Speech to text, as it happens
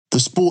The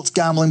Sports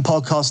Gambling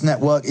Podcast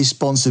Network is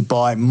sponsored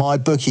by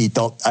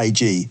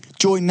MyBookie.ag.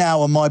 Join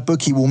now and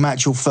MyBookie will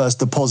match your first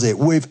deposit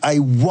with a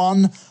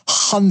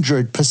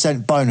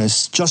 100%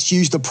 bonus. Just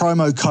use the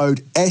promo code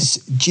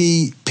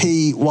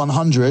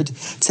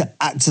SGP100 to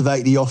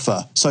activate the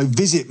offer. So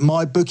visit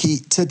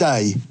MyBookie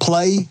today.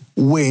 Play,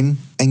 win,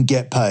 and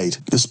get paid.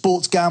 The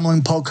Sports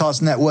Gambling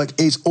Podcast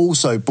Network is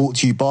also brought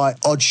to you by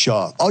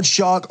Oddshark.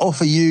 Oddshark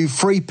offer you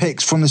free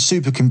picks from the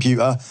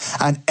supercomputer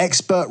and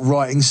expert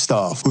writing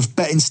staff with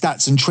betting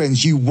stats and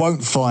trends you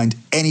won't find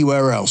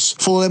anywhere else.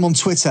 Follow them on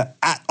Twitter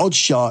at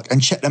Oddshark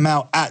and check them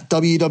out at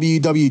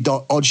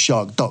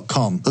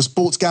www.oddshark.com. The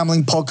Sports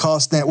Gambling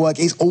Podcast Network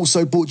is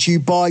also brought to you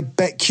by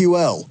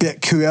BetQL.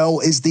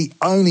 BetQL is the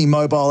only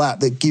mobile app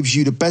that gives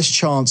you the best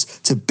chance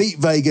to beat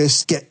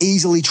Vegas, get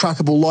easily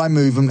trackable line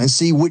movement and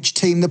see which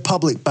team the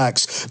public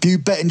backs. View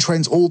betting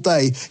trends all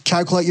day,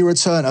 calculate your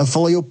return and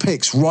follow your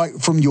picks right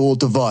from your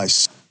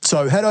device.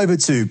 So head over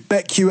to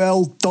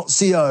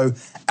betql.co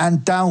and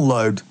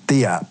download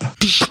the app.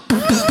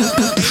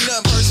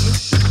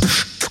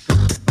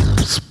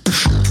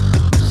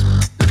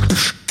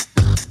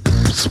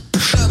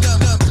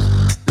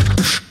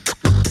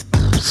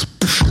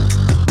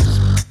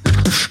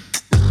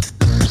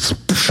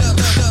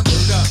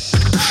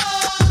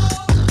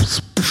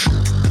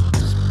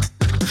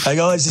 Hey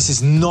guys, this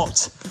is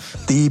not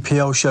the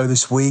EPL show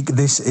this week.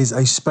 This is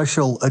a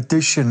special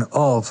edition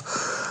of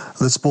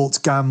the Sports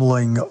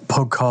Gambling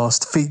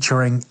Podcast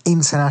featuring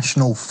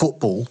international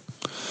football,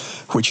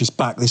 which is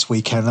back this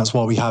weekend. That's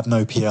why we have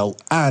no PL.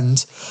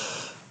 And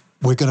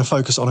we're going to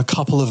focus on a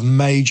couple of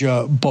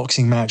major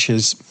boxing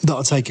matches that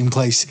are taking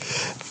place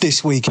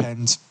this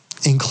weekend,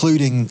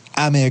 including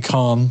Amir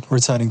Khan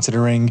returning to the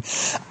ring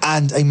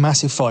and a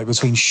massive fight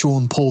between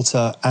Sean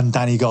Porter and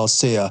Danny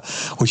Garcia,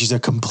 which is a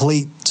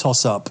complete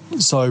toss-up.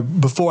 So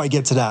before I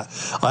get to that,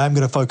 I am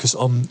going to focus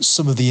on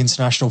some of the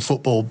international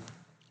football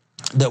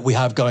that we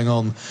have going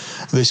on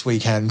this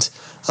weekend.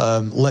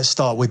 Let's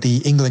start with the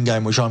England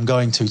game, which I'm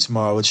going to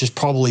tomorrow, which is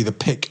probably the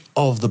pick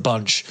of the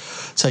bunch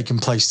taking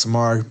place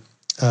tomorrow.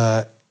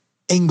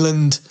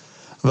 England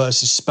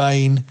versus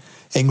Spain.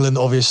 England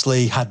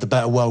obviously had the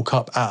better World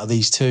Cup out of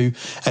these two,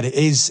 and it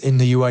is in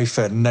the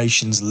UEFA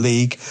Nations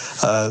League,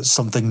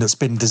 something that's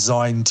been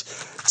designed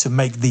to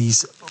make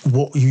these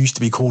what used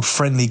to be called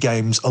friendly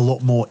games a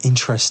lot more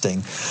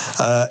interesting.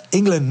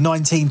 England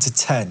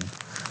 19-10,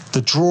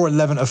 the draw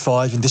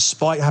 11-5, and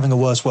despite having a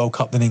worse World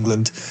Cup than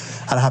England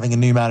and having a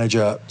new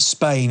manager,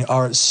 Spain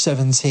are at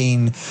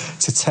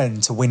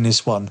 17-10 to win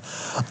this one.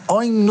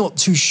 I'm not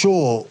too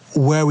sure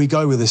where we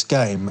go with this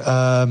game.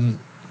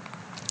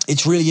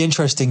 It's really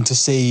interesting to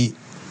see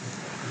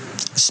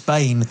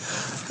Spain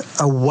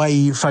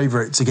away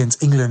favourites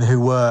against England, who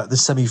were the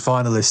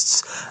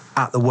semi-finalists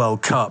at the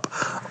World Cup.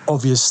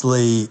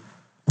 Obviously,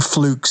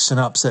 flukes and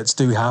upsets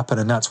do happen,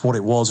 and that's what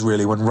it was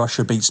really when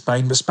Russia beat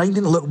Spain. But Spain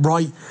didn't look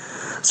right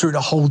through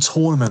the whole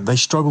tournament. They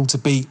struggled to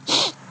beat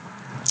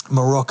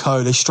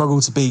Morocco. They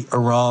struggled to beat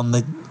Iran.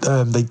 They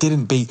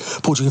didn't beat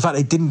Portugal. In fact,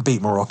 they didn't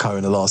beat Morocco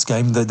in the last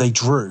game. They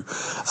drew.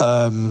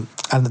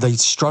 And they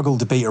struggled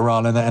to beat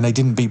Iran, and they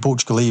didn't beat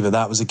Portugal either.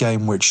 That was a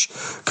game which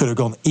could have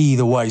gone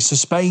either way. So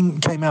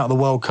Spain came out of the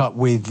World Cup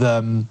with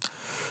 2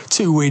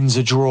 wins,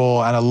 a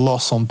draw, and a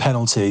loss on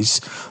penalties.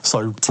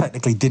 So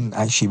technically didn't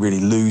actually really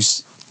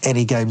lose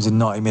any games in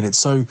 90 minutes.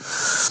 So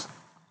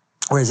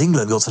whereas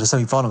England got to the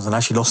semi-finals and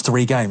actually lost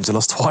 3 games. They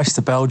lost twice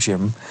to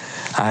Belgium,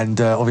 and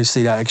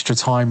obviously that extra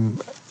time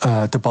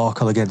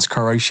debacle against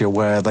Croatia,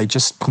 where they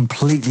just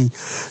completely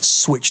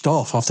switched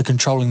off after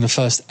controlling the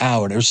first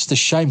hour. And it was just a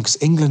shame because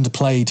England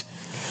played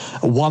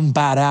one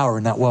bad hour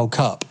in that World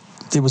Cup.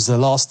 It was the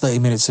last 30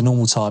 minutes of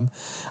normal time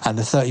and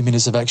the 30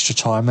 minutes of extra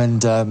time. And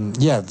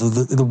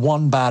the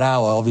one bad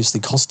hour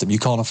obviously cost them. You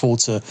can't afford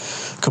to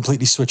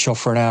completely switch off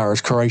for an hour, as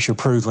Croatia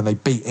proved when they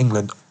beat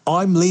England.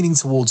 I'm leaning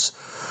towards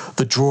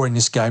the draw in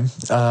this game.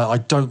 I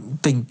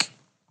don't think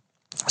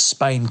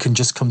Spain can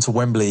just come to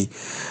Wembley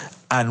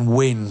and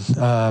win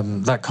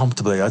that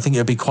comfortably. I think it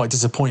would be quite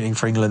disappointing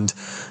for England,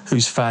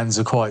 whose fans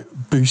are quite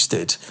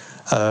boosted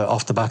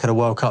off the back of the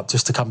World Cup,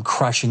 just to come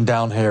crashing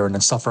down here and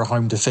then suffer a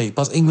home defeat.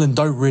 Plus, England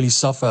don't really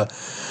suffer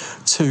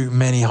too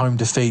many home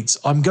defeats.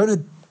 I'm going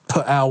to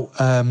put out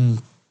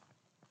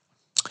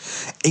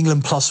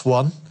England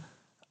 +1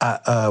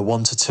 at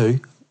 1-2.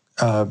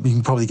 You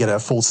can probably get it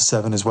at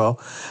 4-7 as well.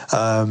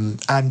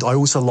 And I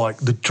also like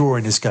the draw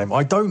in this game.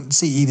 I don't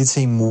see either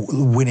team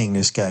winning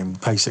this game,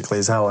 basically,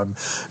 is how I'm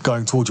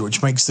going towards it,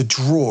 which makes the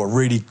draw a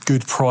really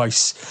good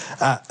price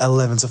at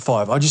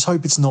 11-5. I just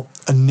hope it's not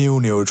a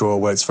 0-0 draw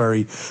where it's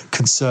very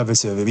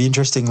conservative. It'd be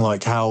interesting,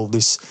 like, how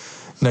this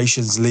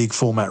Nations League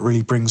format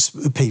really brings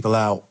people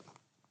out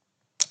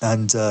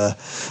And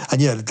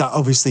yeah, that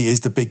obviously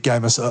is the big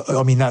game.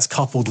 I mean, that's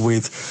coupled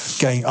with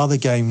other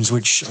games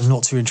which I'm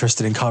not too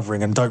interested in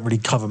covering and don't really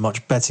cover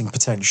much betting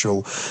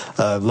potential.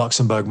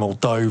 Luxembourg,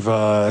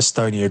 Moldova,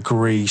 Estonia,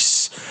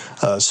 Greece,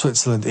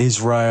 Switzerland,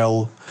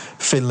 Israel,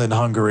 Finland,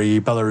 Hungary,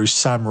 Belarus,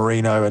 San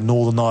Marino, and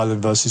Northern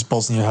Ireland versus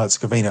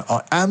Bosnia-Herzegovina.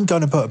 I am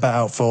going to put a bet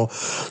out for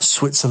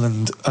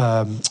Switzerland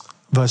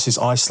versus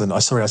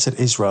Iceland. Sorry, I said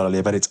Israel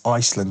earlier, but it's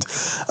Iceland.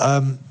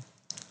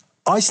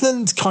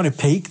 Iceland kind of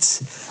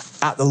peaked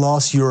at the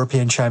last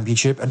European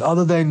Championship, and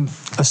other than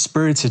a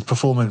spirited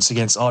performance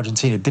against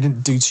Argentina,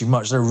 didn't do too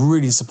much. They were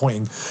really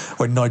disappointing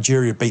when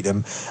Nigeria beat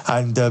them.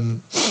 And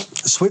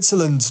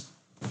Switzerland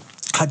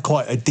had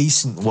quite a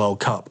decent World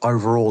Cup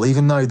overall,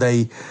 even though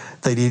they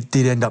did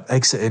end up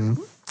exiting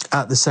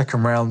at the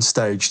second round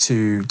stage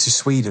to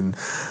Sweden.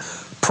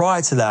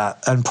 Prior to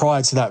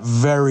that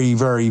very,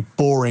 very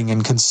boring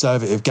and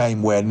conservative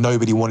game where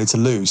nobody wanted to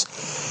lose,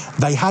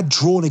 they had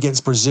drawn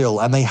against Brazil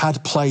and they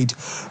had played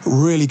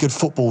really good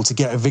football to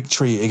get a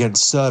victory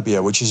against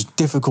Serbia, which is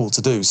difficult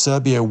to do.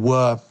 Serbia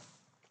were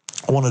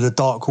one of the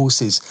dark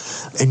horses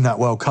in that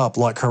World Cup,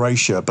 like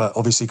Croatia, but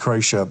obviously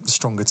Croatia, a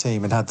stronger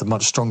team and had the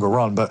much stronger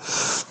run. But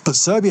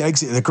Serbia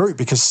exited the group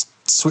because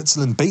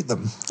Switzerland beat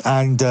them,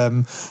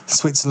 and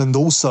Switzerland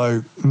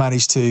also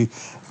managed to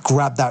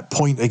grab that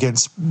point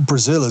against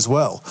Brazil as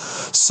well.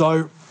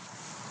 So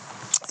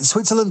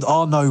Switzerland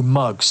are no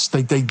mugs.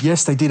 They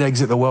did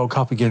exit the World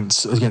Cup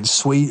against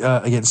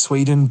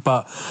Sweden,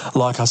 but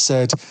like I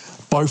said,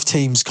 both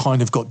teams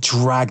kind of got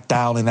dragged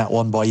down in that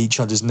one by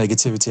each other's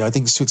negativity. I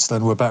think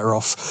Switzerland were better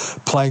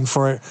off playing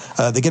for it.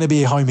 They're going to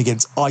be at home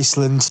against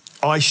Iceland.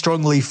 I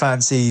strongly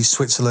fancy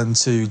Switzerland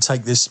to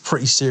take this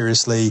pretty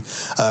seriously,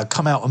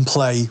 come out and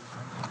play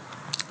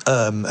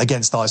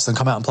against Iceland,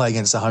 come out and play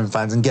against the home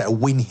fans and get a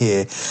win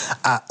here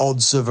at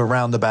odds of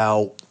around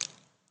about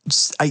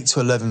 8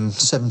 to 11,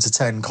 7 to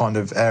 10 kind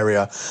of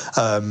area.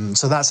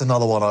 So that's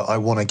another one I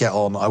want to get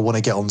on. I want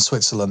to get on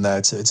Switzerland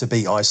there to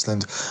beat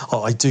Iceland.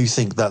 I do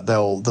think that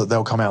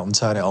they'll come out and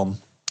turn it on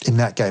in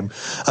that game.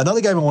 Another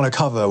game I want to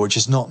cover, which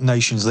is not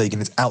Nations League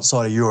and it's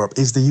outside of Europe,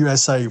 is the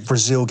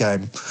USA-Brazil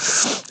game.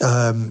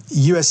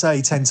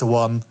 USA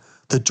 10-1.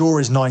 The draw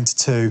is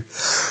 9-2.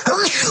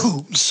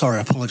 Sorry,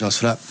 I apologise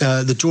for that.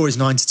 The draw is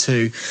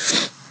 9-2,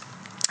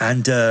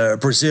 and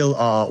Brazil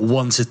are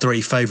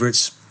 1-3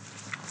 favourites.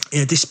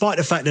 Despite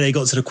the fact that they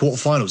got to the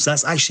quarterfinals,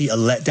 that's actually a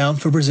letdown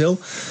for Brazil,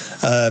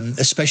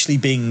 especially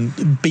being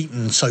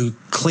beaten so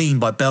clean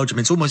by Belgium.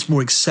 It's almost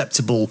more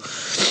acceptable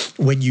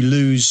when you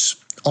lose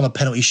on a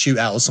penalty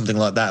shootout or something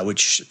like that,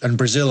 and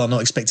Brazil are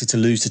not expected to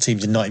lose to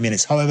teams in 90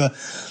 minutes. However,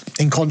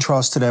 in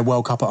contrast to their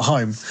World Cup at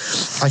home,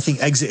 I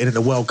think exiting at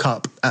the World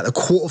Cup at the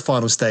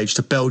quarterfinal stage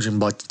to Belgium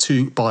by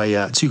 2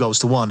 goals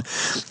to 1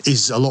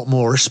 is a lot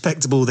more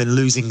respectable than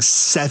losing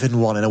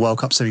 7-1 in a World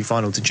Cup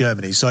semi-final to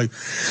Germany. So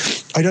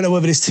I don't know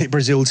whether this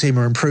Brazil team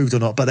are improved or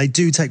not, but they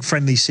do take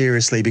friendlies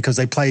seriously because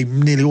they play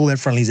nearly all their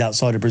friendlies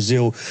outside of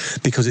Brazil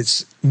because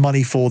it's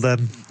money for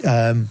them.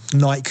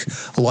 Nike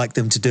like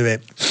them to do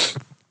it,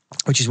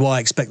 which is why I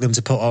expect them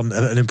to put on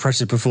an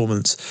impressive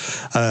performance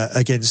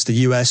against the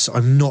US.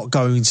 I'm not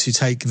going to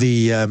take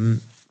the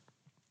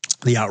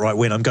outright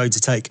win. I'm going to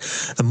take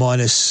the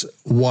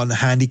 -1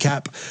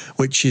 handicap,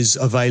 which is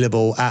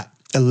available at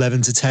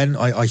 11-10.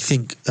 I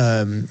think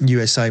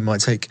USA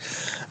might take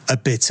a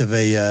bit of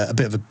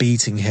a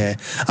beating here.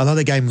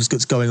 Another game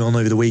that's going on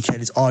over the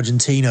weekend is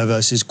Argentina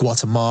versus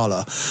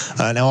Guatemala.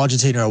 Now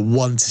Argentina are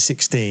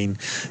 1-16.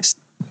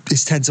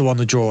 It's 10-1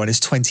 the draw, and it's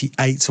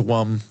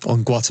 28-1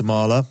 on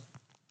Guatemala.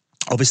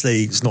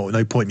 Obviously, it's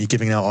no point in me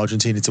giving out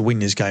Argentina to win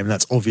this game.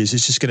 That's obvious.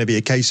 It's just going to be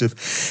a case of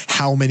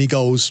how many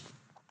goals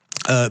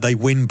they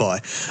win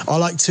by. I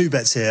like 2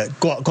 bets here.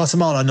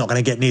 Guatemala are not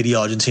going to get near the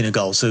Argentina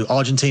goal. So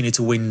Argentina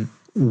to win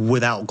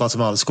without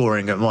Guatemala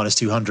scoring at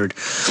 -200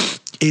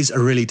 is a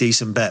really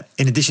decent bet.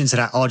 In addition to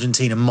that,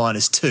 Argentina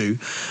 -2,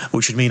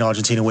 which would mean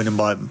Argentina winning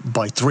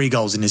by 3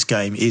 goals in this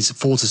game, is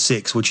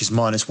 4-6, which is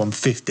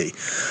 -150.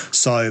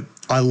 So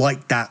I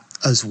like that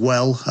as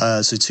well.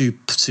 So two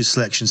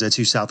selections there,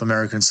 2 South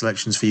American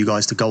selections for you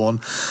guys to go on.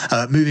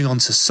 Moving on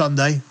to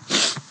Sunday.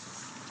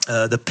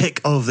 The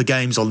pick of the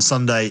games on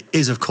Sunday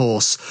is, of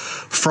course,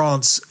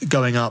 France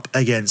going up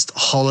against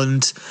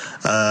Holland.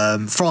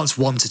 France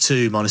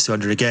 1-2,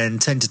 -200 again,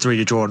 10-3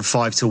 to draw and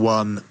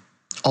 5-1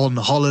 on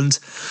Holland.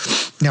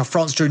 Now,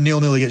 France drew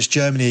 0-0 against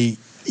Germany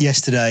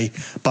yesterday,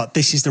 but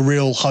this is the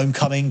real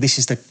homecoming. This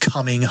is the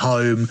coming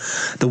home,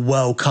 the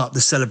World Cup,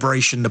 the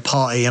celebration, the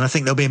party, and I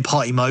think they'll be in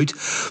party mode.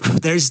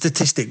 There is a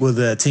statistic with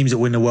the teams that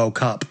win the World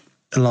Cup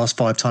the last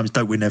 5 times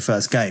don't win their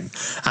first game,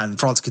 and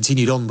France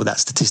continued on with that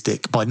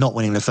statistic by not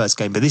winning the first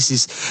game. But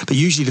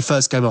usually the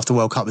first game after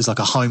World Cup is like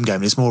a home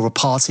game. It's more of a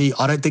party.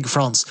 I don't think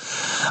France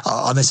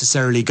are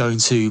necessarily going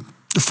to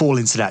fall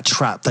into that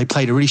trap. They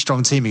played a really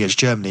strong team against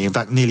Germany. In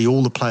fact, nearly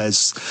all the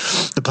players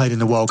that played in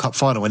the World Cup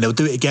final, and they'll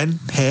do it again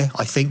here,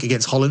 I think,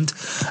 against Holland.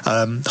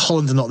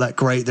 Holland are not that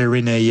great. They're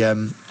in a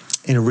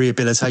in a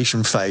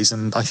rehabilitation phase,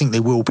 and I think they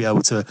will be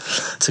able to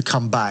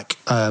come back,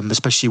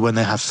 especially when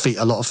they have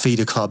a lot of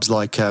feeder clubs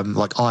like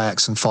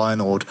Ajax and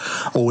Feyenoord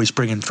always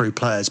bringing through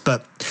players.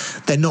 But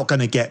they're not going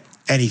to get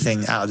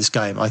anything out of this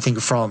game. I think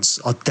France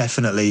are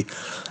definitely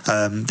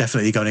going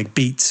to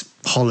beat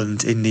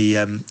Holland in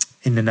the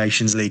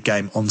Nations League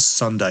game on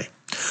Sunday.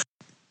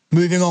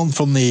 Moving on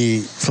from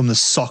the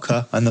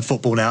soccer and the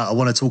football now, I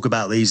want to talk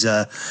about these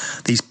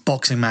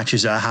boxing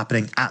matches that are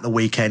happening at the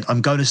weekend.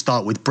 I'm going to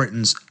start with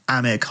Britain's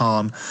Amir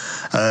Khan,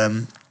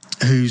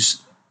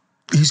 who's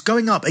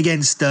going up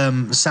against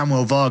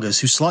Samuel Vargas,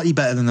 who's slightly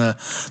better than the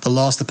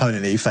last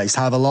opponent that he faced.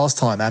 However, last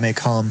time Amir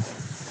Khan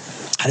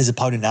had his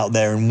opponent out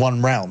there in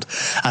one round,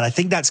 and I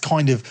think that's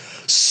kind of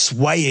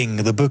swaying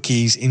the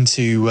bookies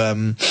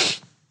into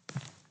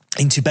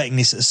betting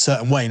this a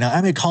certain way. Now,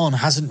 Amir Khan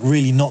hasn't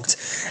really knocked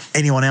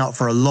anyone out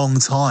for a long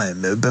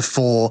time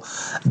before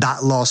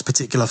that last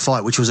particular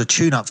fight, which was a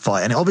tune-up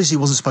fight, and it obviously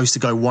wasn't supposed to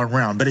go one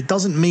round, but it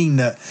doesn't mean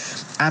that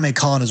Amir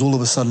Khan has all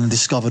of a sudden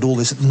discovered all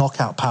this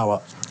knockout power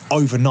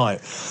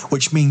overnight,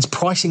 which means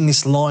pricing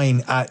this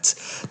line at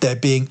there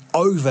being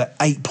over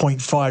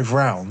 8.5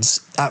 rounds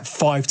at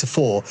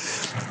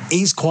 5-4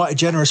 is quite a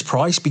generous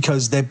price,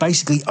 because they're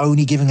basically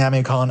only giving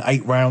Amir Khan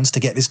 8 rounds to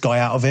get this guy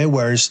out of here,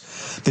 whereas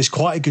there's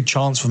quite a good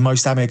chance for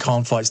most Amir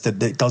Khan fights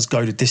that it does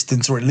go to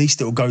distance, or at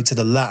least it will go to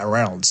the latter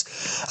rounds.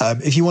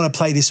 If you want to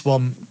play this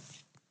one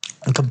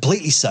and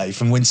completely safe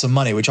and win some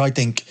money, which I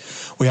think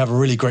we have a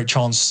really great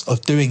chance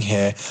of doing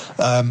here,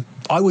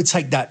 I would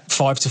take that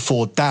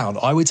 5-4 down.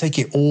 I would take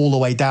it all the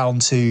way down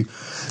to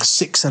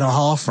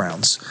 6.5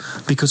 rounds,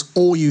 because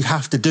all you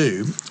have to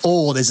do,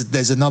 or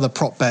there's another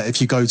prop bet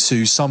if you go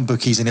to some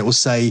bookies and it will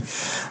say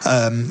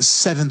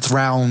 7th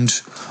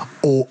round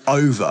or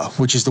over,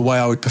 which is the way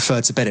I would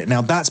prefer to bet it.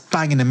 Now, that's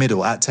bang in the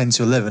middle at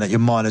 10-11 at your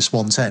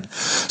 -110.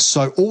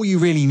 So all you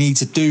really need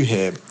to do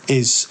here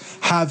is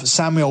have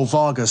Samuel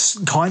Vargas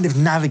kind of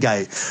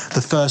navigate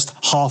the first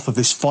half of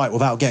this fight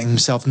without getting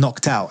himself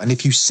knocked out. And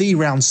if you see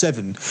round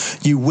 7,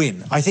 you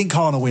win. I think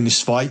Khan will win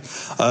this fight.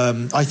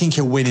 I think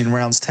he'll win in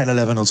rounds 10,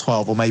 11 or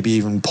 12, or maybe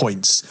even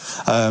points.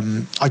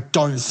 I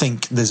don't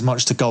think there's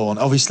much to go on.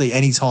 Obviously,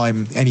 any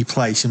time, any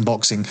place in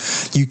boxing,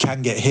 you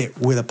can get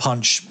hit with a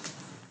punch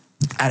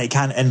and it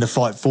can end the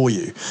fight for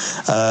you.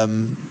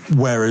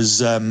 Whereas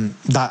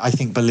that I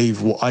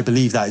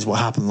believe that is what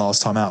happened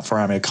last time out for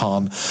Amir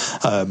Khan.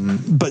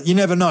 But you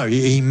never know.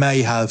 He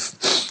may have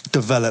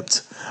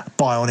developed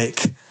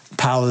bionic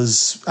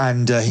powers,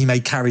 and he may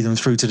carry them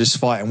through to this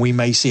fight, and we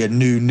may see a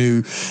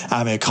new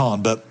Amir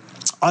Khan. But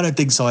I don't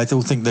think so. I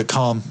still think that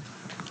Khan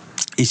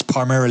is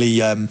primarily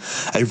a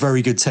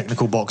very good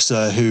technical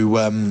boxer who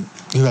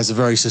has a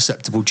very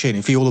susceptible chin.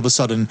 If he all of a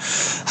sudden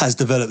has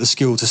developed the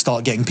skill to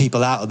start getting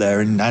people out of there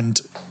and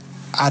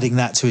adding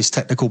that to his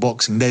technical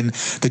boxing, then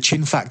the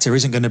chin factor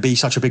isn't going to be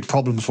such a big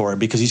problem for him,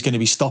 because he's going to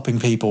be stopping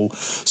people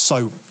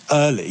so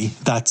early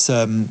that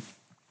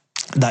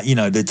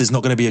there's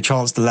not going to be a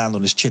chance to land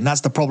on his chin.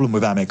 That's the problem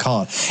with Amir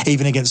Khan.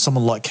 Even against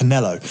someone like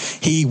Canelo,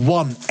 he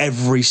won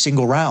every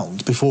single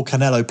round before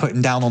Canelo put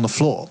him down on the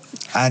floor.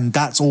 And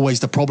that's always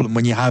the problem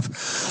when you have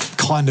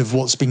kind of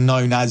what's been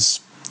known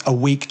as a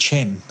weak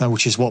chin,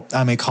 which is what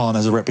Amir Khan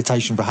has a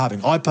reputation for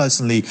having. I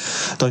personally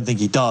don't think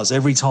he does.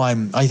 Every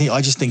time,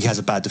 I just think he has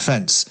a bad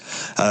defense.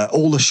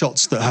 All the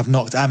shots that have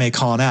knocked Amir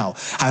Khan out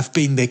have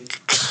been the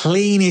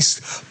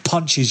cleanest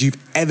punches you've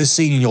ever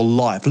seen in your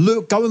life.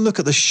 Go and look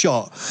at the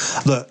shot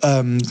that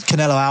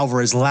Canelo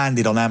Alvarez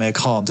landed on Amir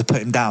Khan to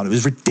put him down. It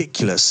was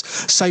ridiculous.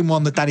 Same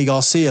one that Danny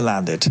Garcia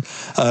landed.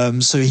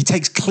 So he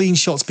takes clean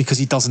shots because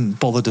he doesn't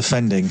bother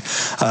defending.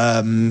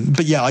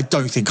 But yeah, I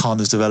don't think Khan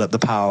has developed the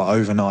power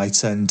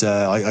overnight, and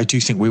I do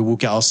think we will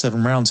get our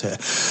 7 rounds here.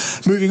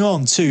 Moving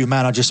on to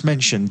man I just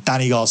mentioned,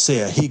 Danny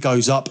Garcia. He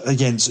goes up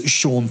against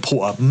Sean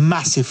Porter.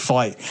 Massive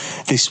fight,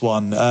 this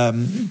one.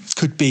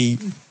 Could be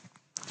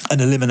an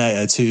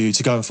eliminator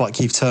to go and fight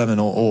Keith Thurman,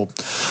 or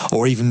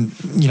even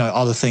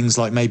other things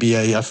like maybe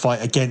a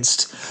fight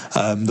against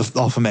the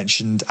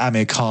aforementioned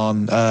Amir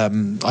Khan.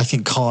 I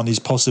think Khan is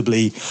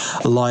possibly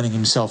lining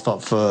himself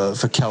up for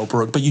Kell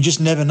Brook, but you just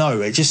never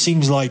know. It just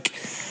seems like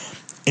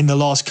in the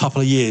last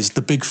couple of years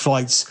the big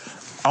fights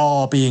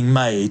are being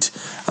made.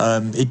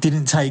 It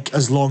didn't take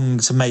as long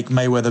to make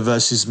Mayweather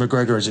versus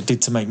McGregor as it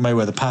did to make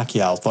Mayweather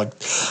Pacquiao.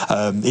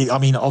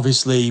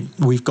 Obviously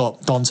we've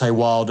got Deontay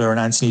Wilder and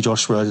Anthony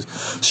Joshua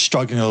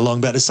struggling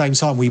along, but at the same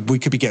time we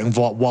could be getting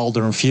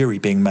Wilder and Fury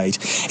being made.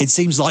 It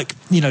seems like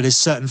there's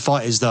certain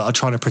fighters that are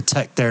trying to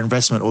protect their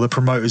investment, or the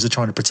promoters are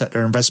trying to protect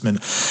their investment,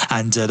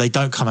 and they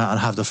don't come out and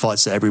have the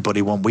fights that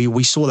everybody wants.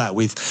 We saw that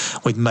with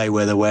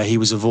Mayweather, where he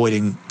was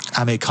avoiding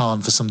Amir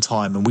Khan for some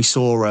time, and we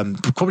saw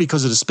probably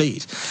because of the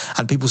speed.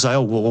 And people say,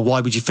 oh, well,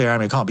 why would you fear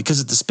Amir Khan? Because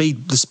of the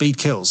speed. The speed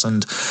kills,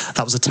 and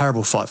that was a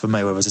terrible fight for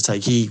Mayweather to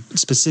take. He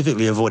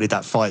specifically avoided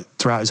that fight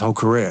throughout his whole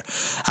career.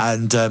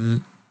 And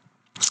in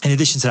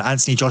addition to that,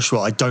 Anthony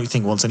Joshua, I don't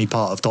think wants any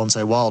part of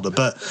Deontay Wilder.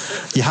 But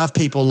you have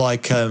people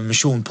like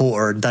Sean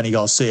Porter and Danny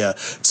Garcia,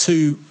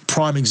 2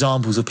 prime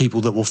examples of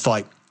people that will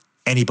fight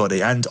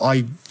anybody. And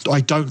I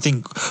don't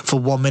think for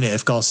 1 minute,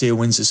 if Garcia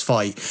wins this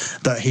fight,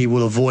 that he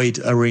will avoid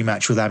a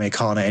rematch with Amir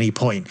Khan at any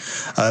point.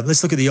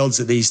 Let's look at the odds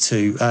at these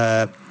two.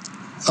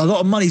 A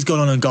lot of money's gone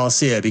on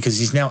Garcia because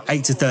he's now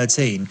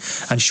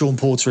 8-13 and Sean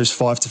Porter is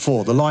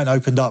 5-4. The line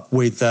opened up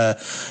with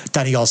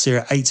Danny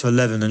Garcia at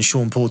 8-11 and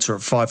Sean Porter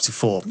at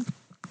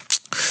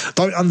 5-4.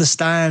 Don't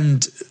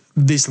understand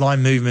this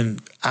line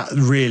movement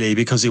really,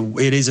 because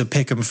it is a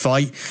pick and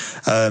fight.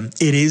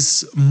 It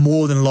is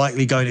more than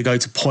likely going to go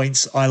to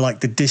points. I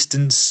like the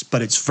distance,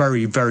 but it's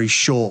very, very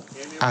short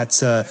at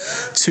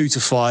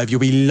 2-5. You'll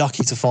be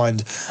lucky to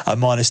find a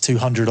minus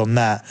 200 on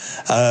that.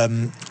 I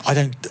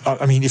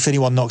mean, if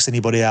anyone knocks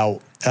anybody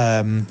out,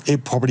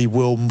 it probably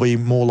will be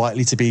more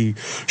likely to be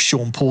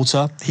Sean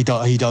Porter. He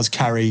does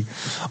carry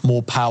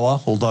more power,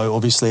 although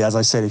obviously, as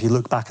I said, if you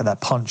look back at that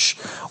punch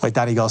where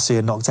Danny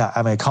Garcia knocked out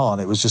Amir Khan,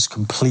 it was just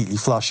completely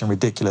flush and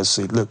ridiculous.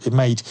 It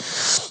made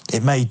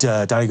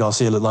Danny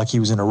Garcia look like he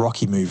was in a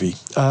Rocky movie.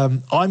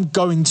 I'm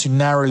going to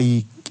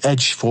narrowly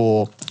edge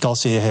for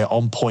Garcia here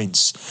on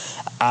points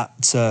at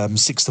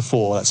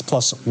 6-4. That's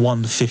plus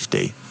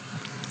 150.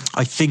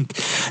 I think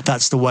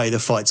that's the way the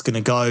fight's going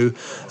to go.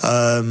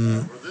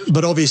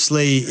 But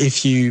obviously,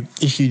 if you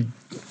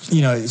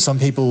some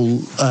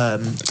people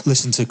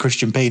listen to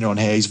Christian Pina on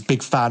here. He's a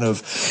big fan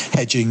of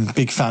hedging,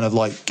 big fan of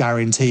like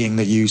guaranteeing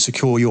that you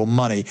secure your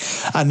money.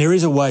 And there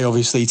is a way,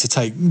 obviously, to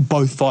take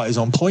both fighters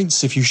on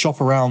points. If you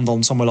shop around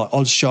on somewhere like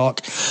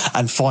OddsShark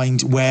and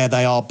find where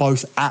they are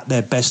both at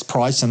their best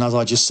price, and as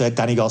I just said,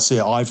 Danny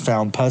Garcia, I've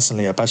found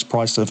personally a best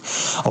price of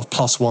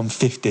plus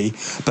 150.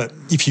 But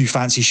if you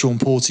fancy Sean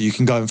Porter, you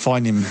can go and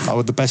find him.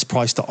 The best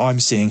price that I'm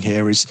seeing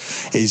here is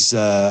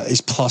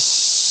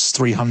plus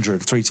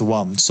 300,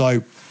 3-1.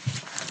 So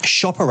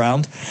shop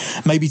around,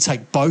 maybe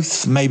take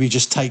both, maybe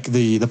just take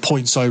the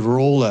points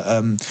overall at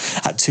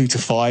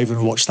 2-5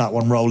 and watch that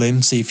one roll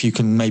in, see if you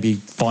can maybe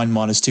find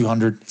minus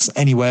 200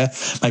 anywhere,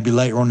 maybe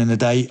later on in the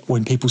day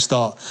when people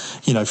start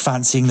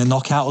fancying the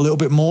knockout a little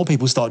bit more,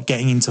 people start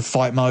getting into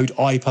fight mode.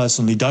 I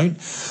personally don't,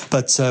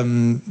 but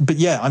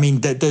yeah, I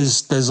mean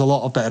there's a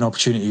lot of betting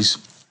opportunities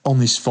on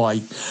this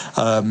fight.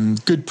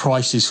 Good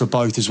prices for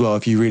both as well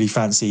if you really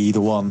fancy either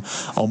one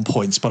on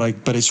points, but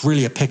it's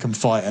really a pick 'em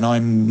fight,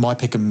 and my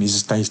pick 'em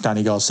is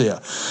Danny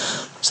Garcia.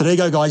 So there you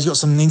go, guys. You got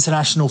some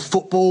international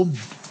football,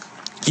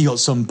 you got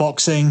some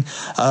boxing.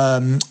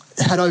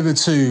 Head over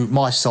to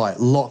my site,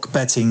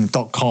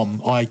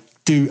 lockbetting.com. I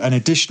do an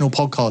additional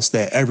podcast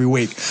there every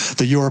week,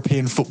 the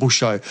European Football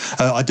Show.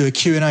 I do a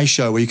Q&A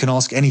show where you can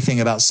ask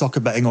anything about soccer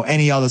betting or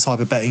any other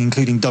type of betting,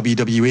 including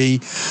WWE.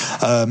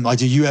 I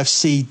do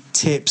UFC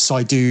tips.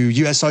 I do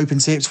US Open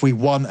tips. We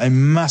won a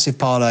massive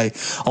parlay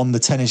on the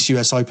tennis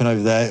US Open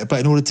over there. But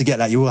in order to get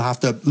that, you will have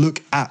to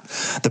look at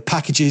the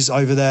packages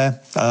over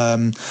there.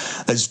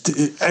 There's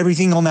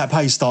everything on that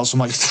page starts from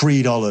like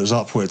 $3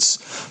 upwards.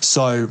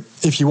 So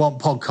if you want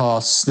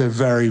podcasts, they're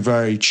very,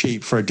 very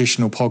cheap for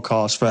additional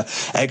podcasts, for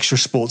extra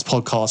sports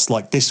podcasts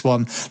like this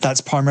one.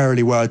 That's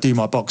primarily where I do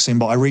my boxing,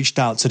 but I reached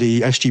out to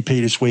the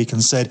SGP this week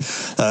and said,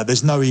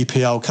 there's no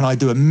EPL. Can I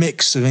do a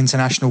mix of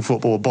international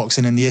football,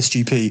 boxing? And the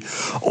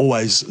SGP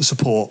always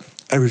support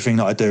everything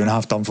that I do and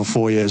have done for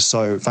 4 years.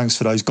 So thanks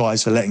for those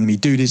guys for letting me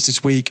do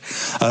this week.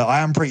 I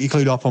am pretty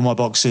clued up on my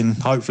boxing.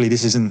 Hopefully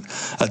this isn't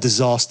a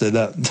disaster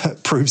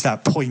that proves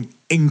that point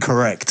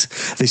incorrect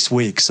this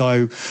week.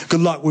 So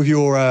good luck with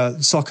your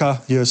soccer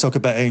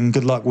betting.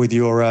 Good luck with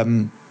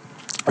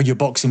your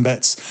boxing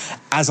bets.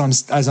 As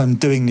I'm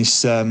doing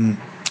this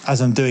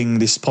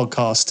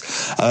podcast,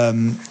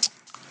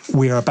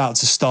 we are about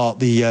to start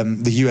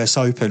the US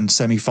Open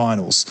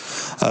semi-finals.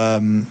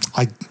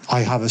 I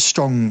have a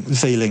strong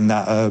feeling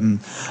that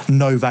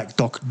Novak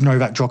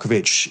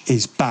Djokovic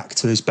is back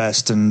to his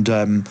best and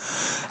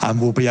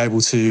will be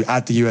able to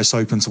add the US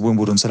Open to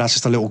Wimbledon. So that's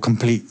just a little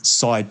complete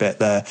side bet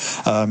there.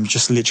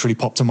 Just literally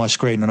popped on my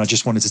screen, and I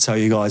just wanted to tell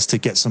you guys to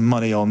get some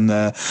money on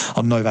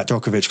Novak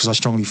Djokovic, because I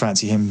strongly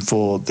fancy him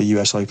for the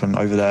US Open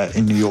over there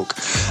in New York.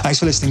 Thanks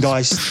for listening,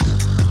 guys.